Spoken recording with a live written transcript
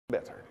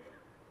better.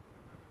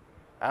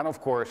 And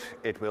of course,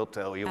 it will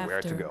tell you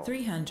where to go. After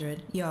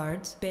 300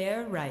 yards,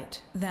 bear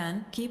right,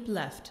 then keep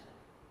left.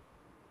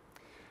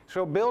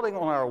 So building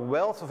on our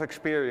wealth of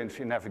experience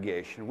in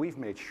navigation, we've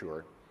made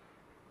sure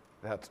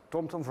that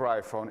TomTom for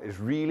iPhone is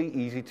really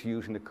easy to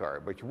use in the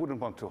car, but you wouldn't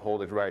want to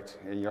hold it right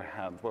in your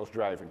hand whilst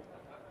driving.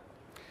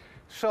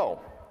 So,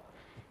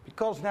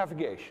 because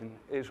navigation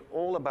is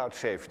all about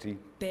safety,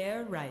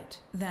 bear right,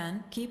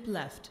 then keep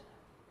left.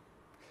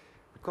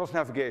 Because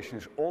navigation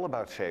is all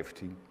about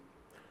safety,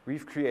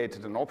 we've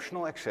created an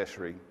optional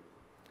accessory,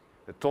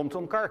 the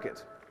TomTom Car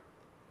Kit.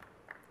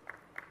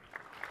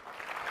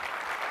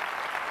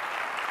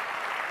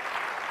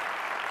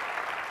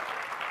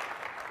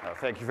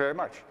 Thank you very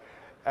much.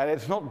 And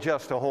it's not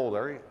just a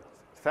holder.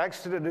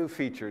 Thanks to the new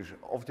features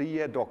of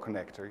the dock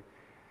connector,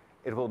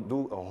 it will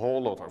do a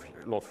whole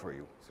lot for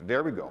you. So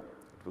there we go.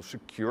 It will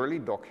securely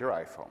dock your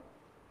iPhone.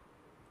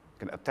 You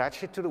can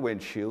attach it to the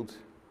windshield,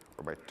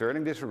 or by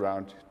turning this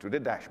around to the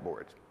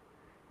dashboard.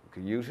 You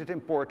can use it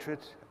in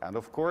portrait and,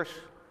 of course,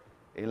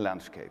 in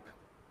landscape.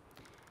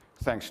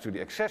 Thanks to the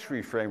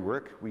accessory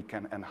framework, we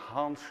can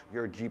enhance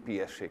your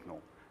GPS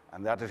signal,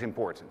 and that is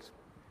important.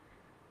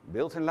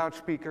 Built-in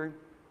loudspeaker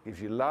gives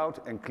you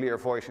loud and clear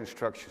voice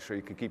instructions so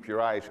you can keep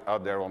your eyes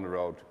out there on the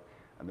road.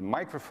 And the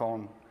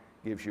microphone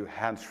gives you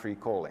hands-free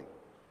calling.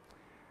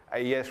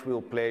 And yes,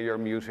 we'll play your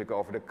music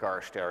over the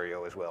car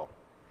stereo as well.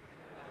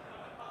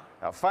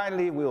 Now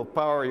finally, we'll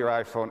power your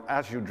iPhone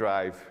as you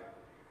drive,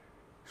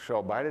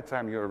 so by the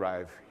time you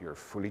arrive, you're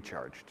fully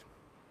charged.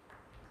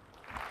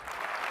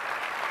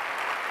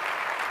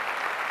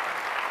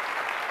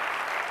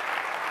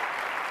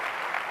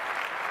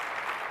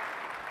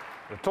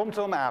 The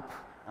TomTom app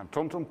and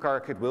TomTom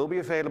Car Kit will be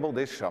available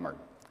this summer.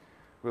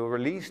 We'll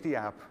release the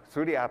app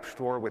through the App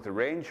Store with a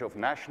range of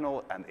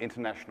national and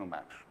international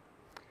maps.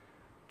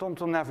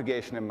 TomTom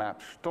Navigation and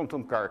Maps,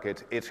 TomTom Car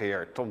Kit, it's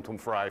here, TomTom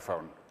for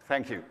iPhone.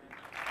 Thank you.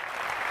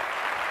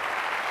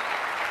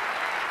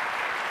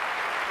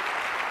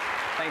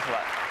 Thanks a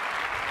lot.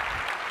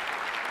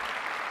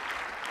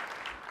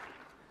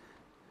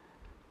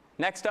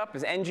 Next up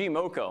is NG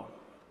Moco.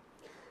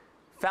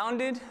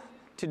 Founded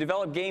to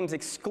develop games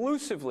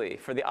exclusively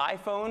for the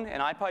iPhone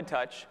and iPod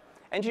Touch,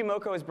 NG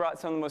Moco has brought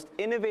some of the most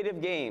innovative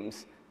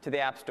games to the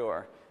App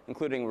Store,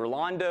 including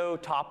Rolando,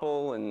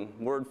 Topple, and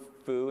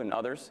WordFoo, and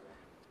others.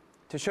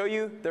 To show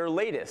you their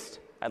latest,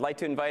 I'd like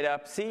to invite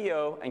up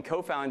CEO and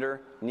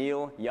co-founder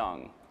Neil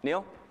Young.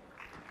 Neil?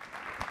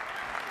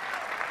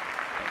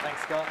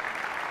 Thanks, Scott.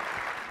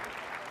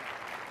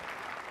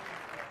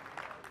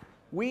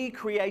 We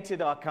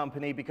created our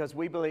company because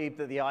we believed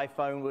that the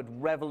iPhone would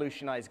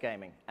revolutionize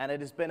gaming, and it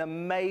has been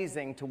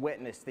amazing to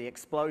witness the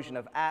explosion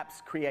of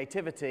apps,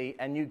 creativity,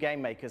 and new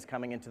game makers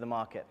coming into the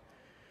market.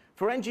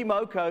 For NG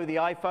Moco, the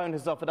iPhone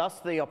has offered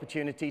us the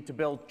opportunity to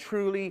build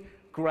truly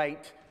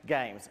great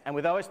games, and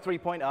with OS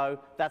 3.0,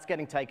 that's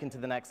getting taken to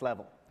the next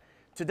level.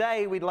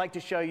 Today, we'd like to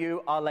show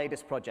you our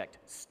latest project,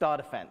 Star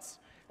Defense,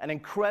 an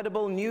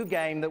incredible new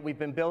game that we've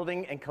been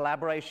building in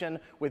collaboration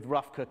with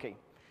Rough Cookie.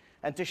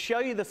 And to show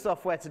you the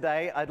software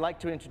today, I'd like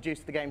to introduce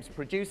the game's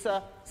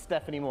producer,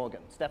 Stephanie Morgan.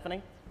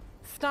 Stephanie?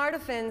 Star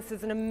Defense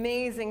is an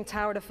amazing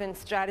tower defense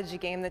strategy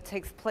game that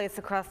takes place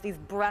across these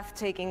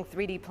breathtaking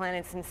 3D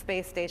planets and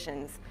space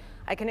stations.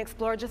 I can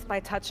explore just by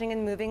touching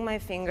and moving my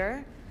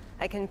finger.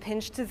 I can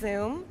pinch to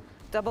zoom,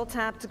 double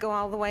tap to go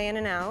all the way in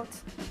and out.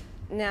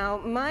 Now,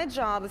 my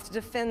job is to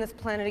defend this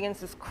planet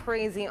against this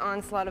crazy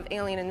onslaught of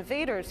alien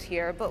invaders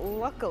here, but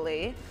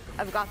luckily,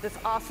 I've got this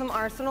awesome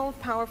arsenal of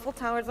powerful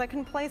towers I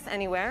can place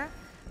anywhere.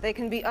 They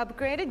can be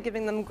upgraded,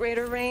 giving them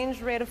greater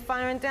range, rate of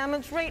fire, and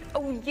damage rate.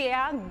 Oh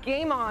yeah,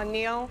 game on,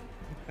 Neil.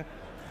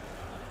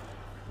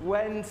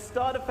 When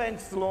Star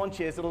Defense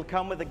launches, it'll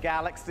come with a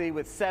galaxy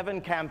with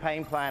 7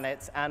 campaign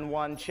planets and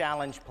 1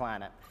 challenge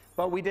planet.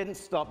 But we didn't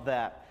stop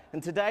there.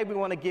 And today we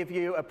want to give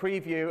you a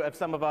preview of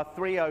some of our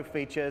 3.0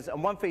 features,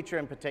 and one feature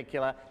in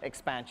particular,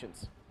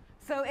 expansions.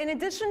 So in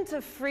addition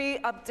to free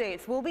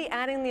updates, we'll be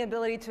adding the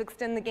ability to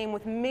extend the game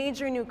with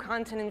major new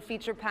content and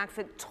feature packs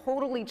that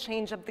totally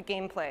change up the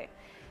gameplay.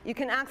 You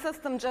can access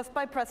them just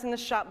by pressing the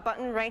shop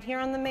button right here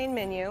on the main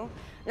menu.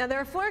 Now there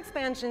are 4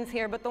 expansions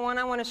here, but the one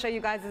I want to show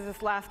you guys is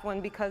this last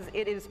one because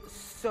it is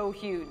so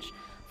huge.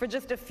 For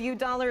just a few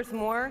dollars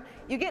more,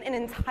 you get an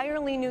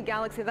entirely new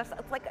galaxy. That's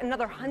like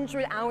another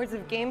 100 hours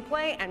of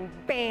gameplay, and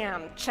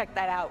bam, check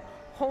that out.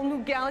 Whole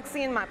new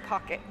galaxy in my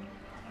pocket.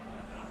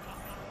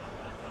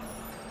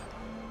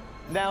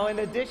 Now, in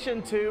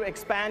addition to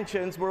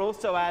expansions, we're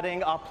also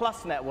adding our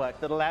Plus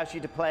network that allows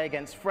you to play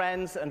against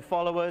friends and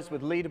followers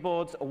with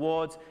leaderboards,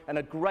 awards, and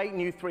a great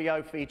new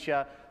 3.0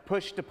 feature,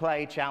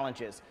 push-to-play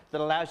challenges, that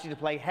allows you to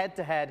play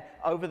head-to-head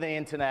over the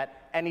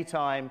internet,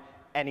 anytime,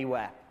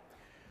 anywhere.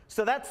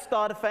 So that's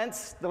Star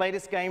Defense, the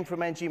latest game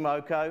from NG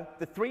Moco.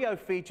 The 3.0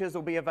 features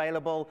will be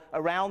available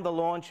around the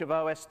launch of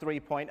OS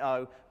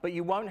 3.0, but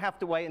you won't have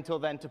to wait until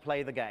then to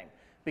play the game,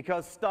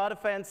 because Star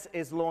Defense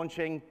is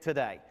launching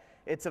today.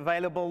 It's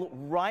available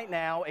right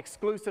now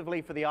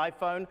exclusively for the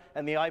iPhone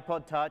and the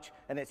iPod Touch,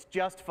 and it's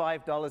just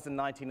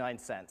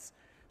 $5.99.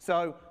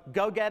 So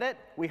go get it.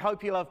 We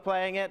hope you love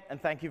playing it,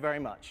 and thank you very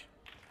much.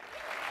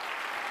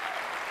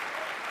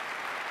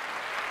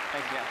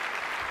 Thank you.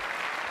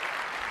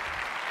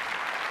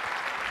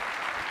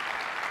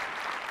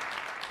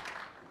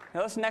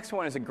 Now, this next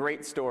one is a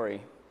great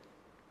story.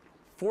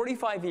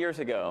 45 years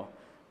ago,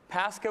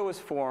 Pasco was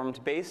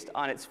formed based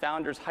on its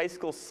founder's high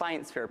school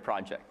science fair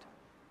project.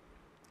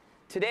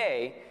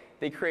 Today,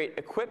 they create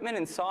equipment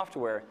and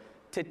software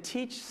to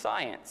teach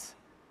science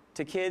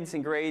to kids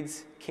in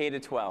grades K to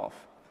 12.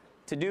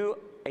 To do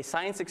a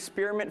science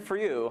experiment for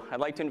you, I'd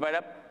like to invite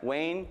up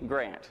Wayne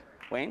Grant.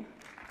 Wayne?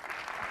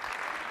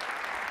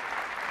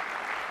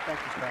 Thank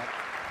you, Scott.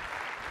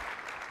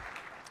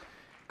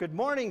 Good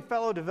morning,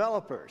 fellow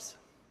developers.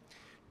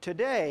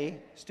 Today,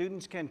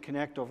 students can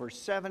connect over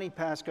 70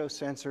 Pasco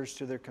sensors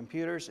to their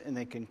computers, and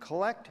they can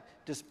collect,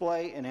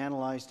 display, and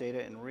analyze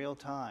data in real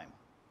time.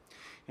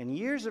 And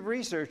years of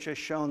research has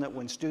shown that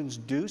when students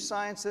do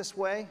science this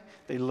way,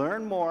 they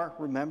learn more,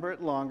 remember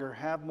it longer,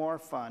 have more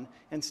fun,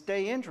 and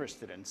stay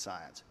interested in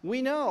science.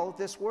 We know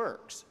this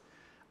works.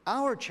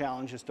 Our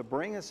challenge is to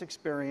bring this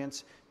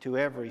experience to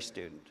every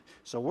student.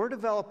 So we're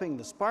developing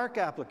the Spark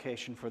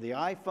application for the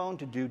iPhone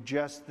to do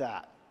just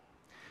that.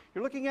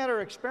 You're looking at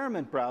our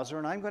experiment browser,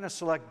 and I'm going to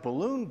select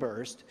Balloon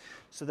Burst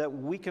so that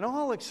we can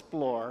all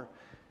explore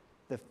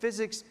the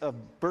physics of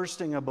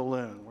bursting a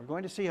balloon. We're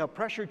going to see how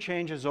pressure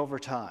changes over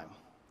time.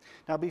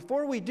 Now,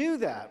 before we do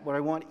that, what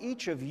I want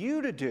each of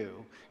you to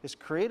do is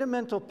create a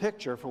mental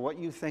picture for what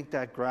you think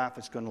that graph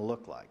is going to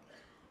look like.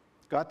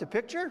 Got the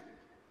picture?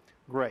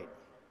 Great.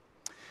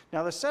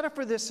 Now, the setup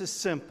for this is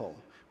simple.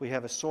 We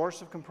have a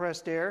source of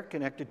compressed air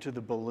connected to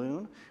the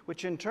balloon,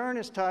 which in turn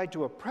is tied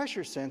to a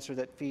pressure sensor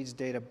that feeds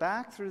data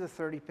back through the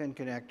 30-pin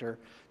connector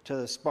to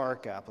the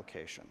Spark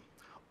application,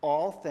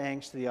 all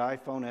thanks to the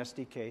iPhone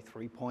SDK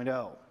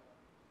 3.0.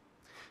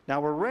 Now,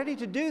 we're ready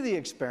to do the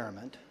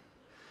experiment,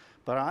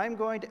 but I'm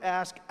going to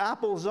ask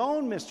Apple's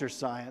own Mr.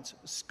 Science,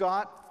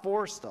 Scott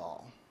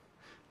Forstall,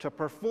 to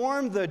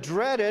perform the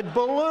dreaded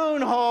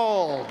balloon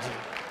hold.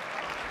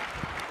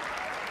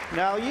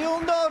 Now,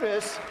 you'll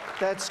notice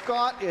that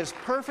Scott is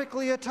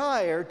perfectly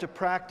attired to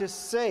practice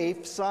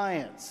safe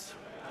science.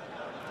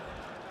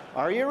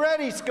 Are you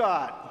ready,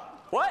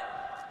 Scott? What?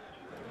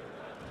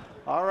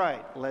 All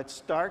right, let's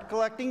start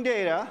collecting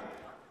data.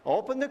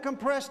 Open the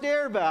compressed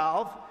air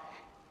valve.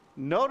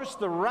 Notice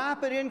the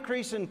rapid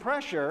increase in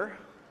pressure.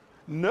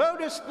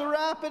 Notice the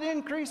rapid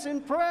increase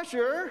in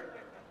pressure.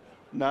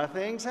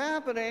 Nothing's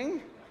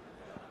happening.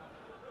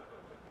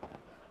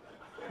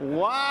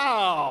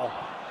 Wow!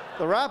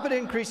 The rapid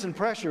increase in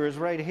pressure is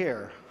right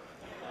here.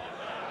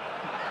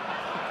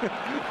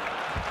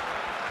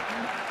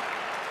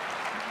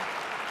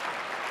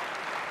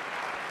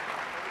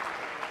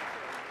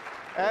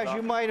 As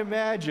you might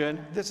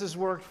imagine, this has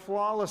worked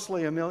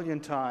flawlessly a million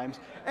times.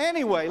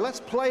 Anyway, let's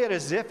play it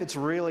as if it's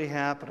really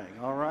happening,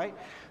 all right?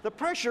 The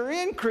pressure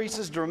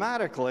increases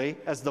dramatically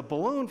as the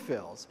balloon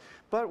fills.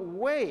 But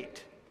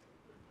wait,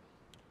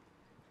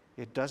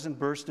 it doesn't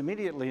burst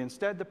immediately.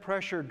 Instead, the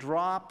pressure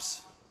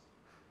drops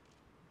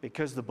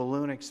because the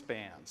balloon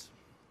expands.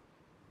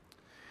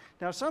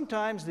 Now,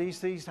 sometimes these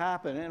things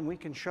happen, and we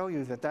can show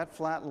you that that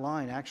flat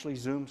line actually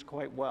zooms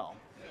quite well.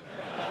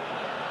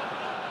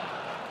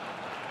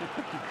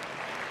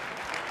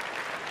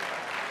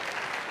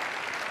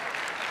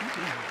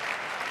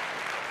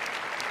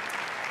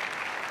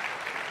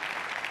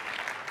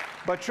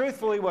 But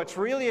truthfully, what's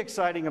really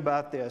exciting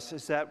about this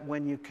is that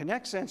when you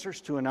connect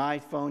sensors to an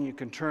iPhone, you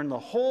can turn the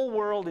whole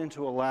world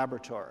into a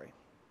laboratory.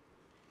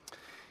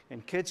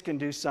 And kids can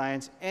do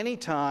science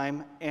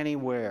anytime,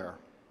 anywhere.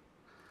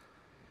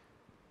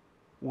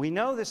 We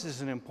know this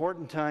is an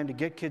important time to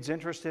get kids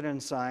interested in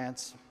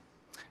science,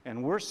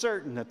 and we're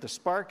certain that the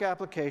Spark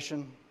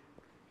application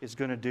is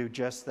going to do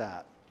just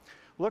that.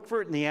 Look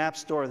for it in the App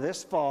Store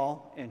this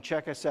fall, and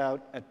check us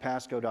out at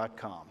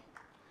pasco.com.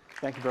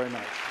 Thank you very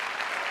much.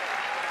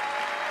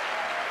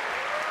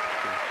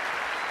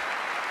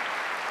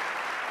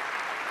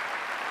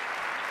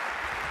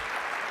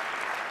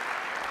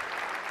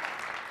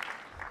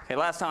 Okay,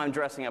 last time I'm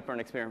dressing up for an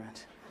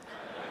experiment.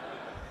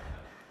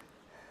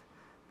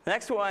 The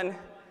next one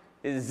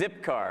is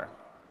Zipcar.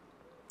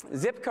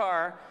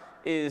 Zipcar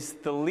is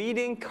the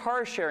leading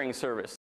car sharing service